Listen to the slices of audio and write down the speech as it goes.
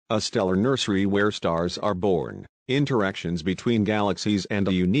a stellar nursery where stars are born, interactions between galaxies and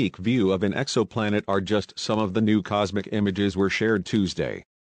a unique view of an exoplanet are just some of the new cosmic images were shared Tuesday.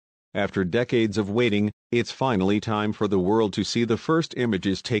 After decades of waiting, it's finally time for the world to see the first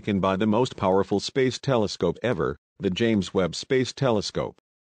images taken by the most powerful space telescope ever, the James Webb Space Telescope.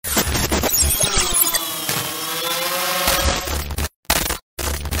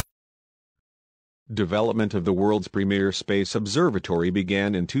 Development of the world's premier space observatory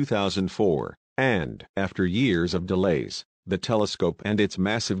began in 2004, and, after years of delays, the telescope and its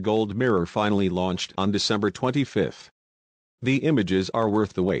massive gold mirror finally launched on December 25. The images are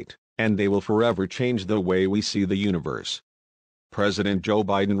worth the wait, and they will forever change the way we see the universe. President Joe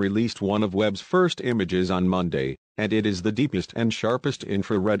Biden released one of Webb's first images on Monday, and it is the deepest and sharpest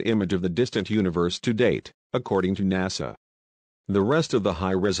infrared image of the distant universe to date, according to NASA. The rest of the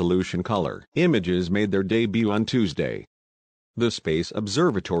high-resolution color images made their debut on Tuesday. The Space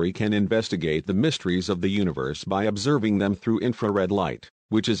Observatory can investigate the mysteries of the universe by observing them through infrared light,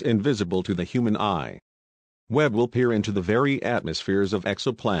 which is invisible to the human eye. Webb will peer into the very atmospheres of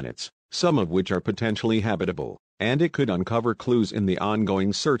exoplanets, some of which are potentially habitable, and it could uncover clues in the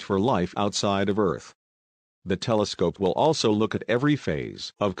ongoing search for life outside of Earth. The telescope will also look at every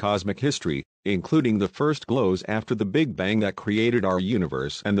phase of cosmic history, including the first glows after the Big Bang that created our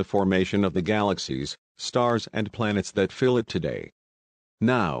universe and the formation of the galaxies, stars and planets that fill it today.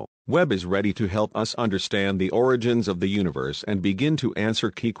 Now, Webb is ready to help us understand the origins of the universe and begin to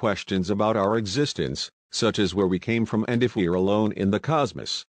answer key questions about our existence, such as where we came from and if we're alone in the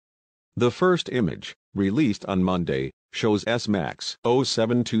cosmos. The first image, released on Monday, shows S-Max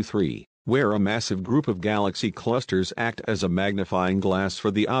 0723. Where a massive group of galaxy clusters act as a magnifying glass for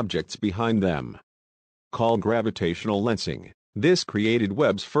the objects behind them. Called gravitational lensing, this created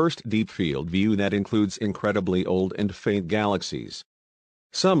Webb's first deep-field view that includes incredibly old and faint galaxies.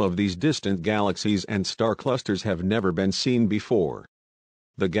 Some of these distant galaxies and star clusters have never been seen before.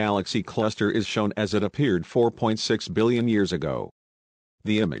 The galaxy cluster is shown as it appeared 4.6 billion years ago.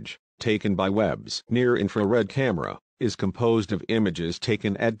 The image, taken by Webb's near-infrared camera, is composed of images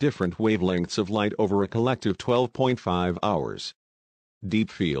taken at different wavelengths of light over a collective 12.5 hours.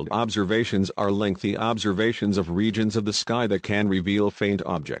 Deep field observations are lengthy observations of regions of the sky that can reveal faint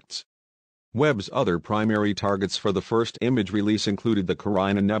objects. Webb's other primary targets for the first image release included the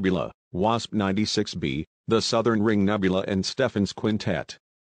Guiana Nebula, WST-96b, the Southern Ring Nebula and Stephan's Quintet.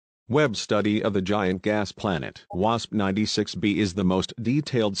 Webb's study of the giant gas planet WST-96b is the most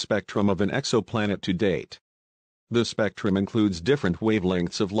detailed spectrum of an exoplanet to date. The spectrum includes different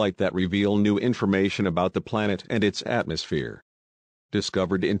wavelengths of light that reveal new information about the planet and its atmosphere.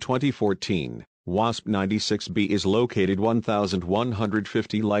 Discovered in 2014, WST-96b is located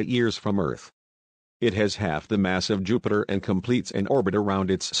 1,150 light-years from Earth. It has half the mass of Jupiter and completes an orbit around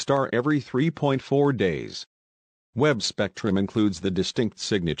its star every 3.4 days. Webb's spectrum includes the distinct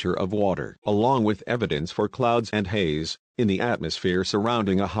signature of water, along with evidence for clouds and haze, in the atmosphere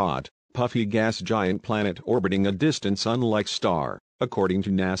surrounding a hot, puffy gas giant planet orbiting a distant Sun-like star, according to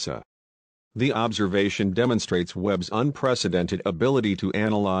NASA. The observation demonstrates Webb's unprecedented ability to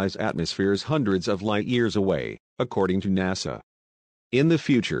analyze atmospheres hundreds of light-years away, according to NASA. In the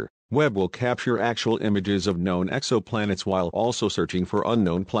future, Webb will capture actual images of known exoplanets while also searching for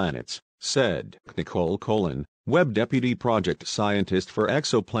unknown planets, said Nicole Colin, Webb Deputy Project Scientist for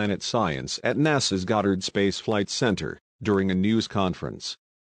Exoplanet Science at NASA's Goddard Space Flight Center, during a news conference.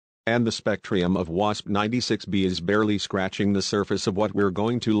 And the spectrum of WST-96b is barely scratching the surface of what we're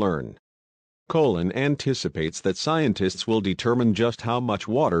going to learn. Colin anticipates that scientists will determine just how much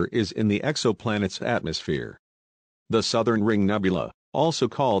water is in the exoplanet's atmosphere. The Southern Ring Nebula, also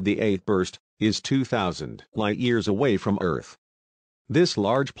called the Eighth Burst, is 2,000 light-years away from Earth. This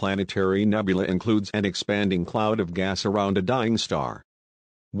large planetary nebula includes an expanding cloud of gas around a dying star.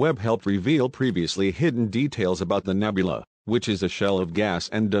 Webb helped reveal previously hidden details about the nebula, which is a shell of gas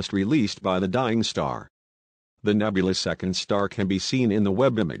and dust released by the dying star. The nebula's second star can be seen in the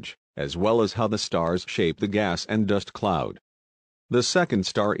Webb image, as well as how the stars shape the gas and dust cloud. The second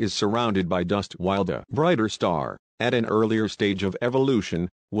star is surrounded by dust while the brighter star, at an earlier stage of evolution,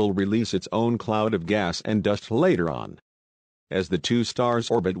 will release its own cloud of gas and dust later on. As the two stars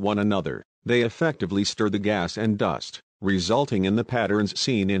orbit one another, they effectively stir the gas and dust, resulting in the patterns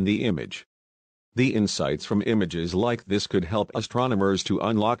seen in the image. The insights from images like this could help astronomers to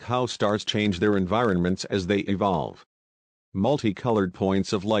unlock how stars change their environments as they evolve. Multicolored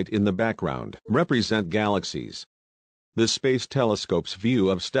points of light in the background represent galaxies. The Space Telescope's view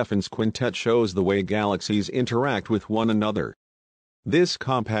of Stephan's Quintet shows the way galaxies interact with one another. This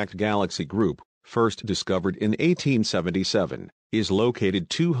compact galaxy group, first discovered in 1877, is located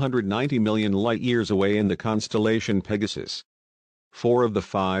 290 million light-years away in the constellation Pegasus. 4 of the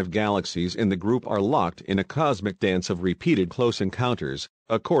 5 galaxies in the group are locked in a cosmic dance of repeated close encounters,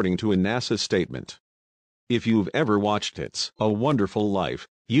 according to a NASA statement. If you've ever watched It's a Wonderful Life,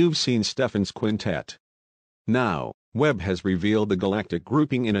 you've seen Stephan's quintet. Now, Webb has revealed the galactic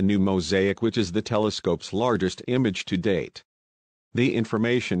grouping in a new mosaic, which is the telescope's largest image to date. The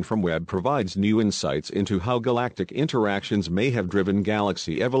information from Webb provides new insights into how galactic interactions may have driven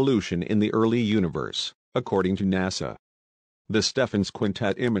galaxy evolution in the early universe, according to NASA. The Stephan's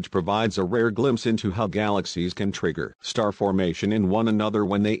quintet image provides a rare glimpse into how galaxies can trigger star formation in one another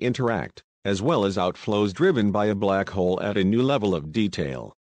when they interact, as well as outflows driven by a black hole at a new level of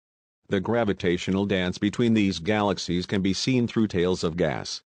detail. The gravitational dance between these galaxies can be seen through tails of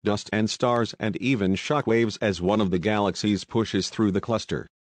gas, dust and stars, and even shock waves as one of the galaxies pushes through the cluster.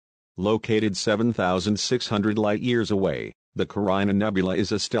 Located 7,600 light-years away, the Carina Nebula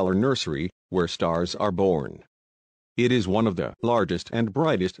is a stellar nursery, where stars are born. It is one of the largest and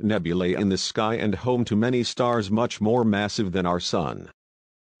brightest nebulae in the sky and home to many stars much more massive than our Sun.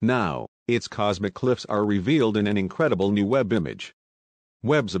 Now, its cosmic cliffs are revealed in an incredible new Webb image.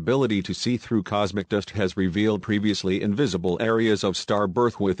 Webb's ability to see through cosmic dust has revealed previously invisible areas of star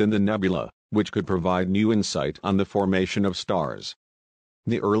birth within the nebula, which could provide new insight on the formation of stars.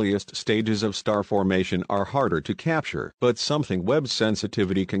 The earliest stages of star formation are harder to capture, but something Webb's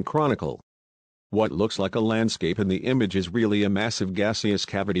sensitivity can chronicle. What looks like a landscape in the image is really a massive gaseous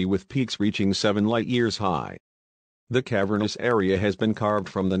cavity with peaks reaching 7 light-years high. The cavernous area has been carved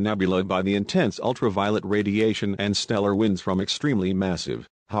from the nebula by the intense ultraviolet radiation and stellar winds from extremely massive,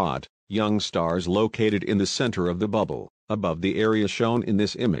 hot, young stars located in the center of the bubble, above the area shown in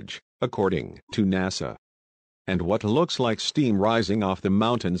this image, according to NASA. And what looks like steam rising off the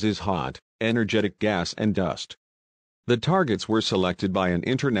mountains is hot, energetic gas and dust. The targets were selected by an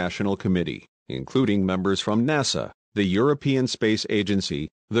international committee, including members from NASA, the European Space Agency,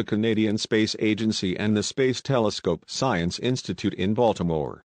 the Canadian Space Agency, and the Space Telescope Science Institute in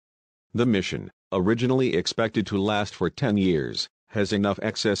Baltimore. The mission, originally expected to last for 10 years, has enough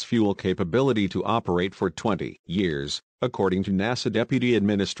excess fuel capability to operate for 20 years, according to NASA Deputy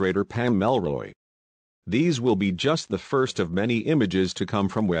Administrator Pam Melroy. These will be just the first of many images to come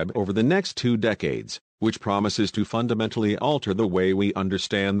from Webb over the next 2 decades, which promises to fundamentally alter the way we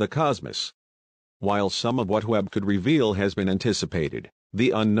understand the cosmos. While some of what Webb could reveal has been anticipated, the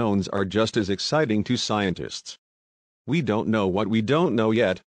unknowns are just as exciting to scientists. "We don't know what we don't know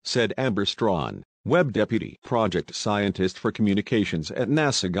yet," said Amber Strawn, Webb Deputy Project Scientist for Communications at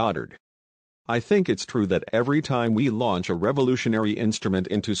NASA Goddard. "I think it's true that every time we launch a revolutionary instrument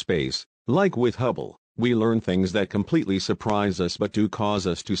into space, like with Hubble, we learn things that completely surprise us but do cause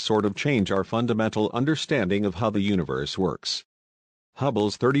us to sort of change our fundamental understanding of how the universe works."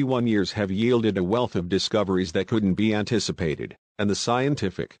 Hubble's 31 years have yielded a wealth of discoveries that couldn't be anticipated, and the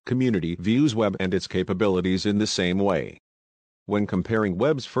scientific community views Webb and its capabilities in the same way. When comparing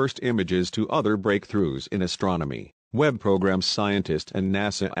Webb's first images to other breakthroughs in astronomy, Webb Program Scientist and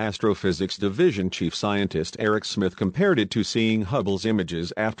NASA Astrophysics Division Chief Scientist Eric Smith compared it to seeing Hubble's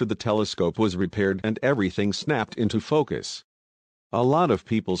images after the telescope was repaired and everything snapped into focus. "A lot of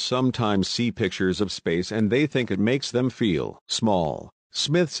people sometimes see pictures of space and they think it makes them feel small,"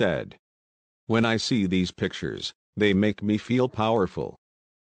 Smith said. "When I see these pictures, they make me feel powerful.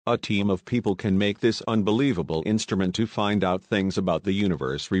 A team of people can make this unbelievable instrument to find out things about the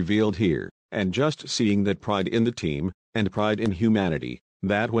universe revealed here, and just seeing that pride in the team, and pride in humanity,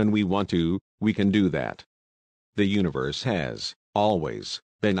 that when we want to, we can do that. The universe has always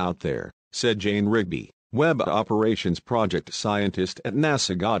been out there," said Jane Rigby, Webb Operations Project Scientist at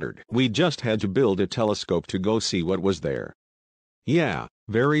NASA Goddard. "We just had to build a telescope to go see what was there." Yeah,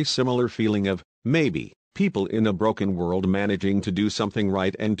 very similar feeling of, maybe, people in a broken world managing to do something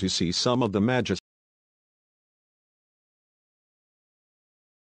right and to see some of the magic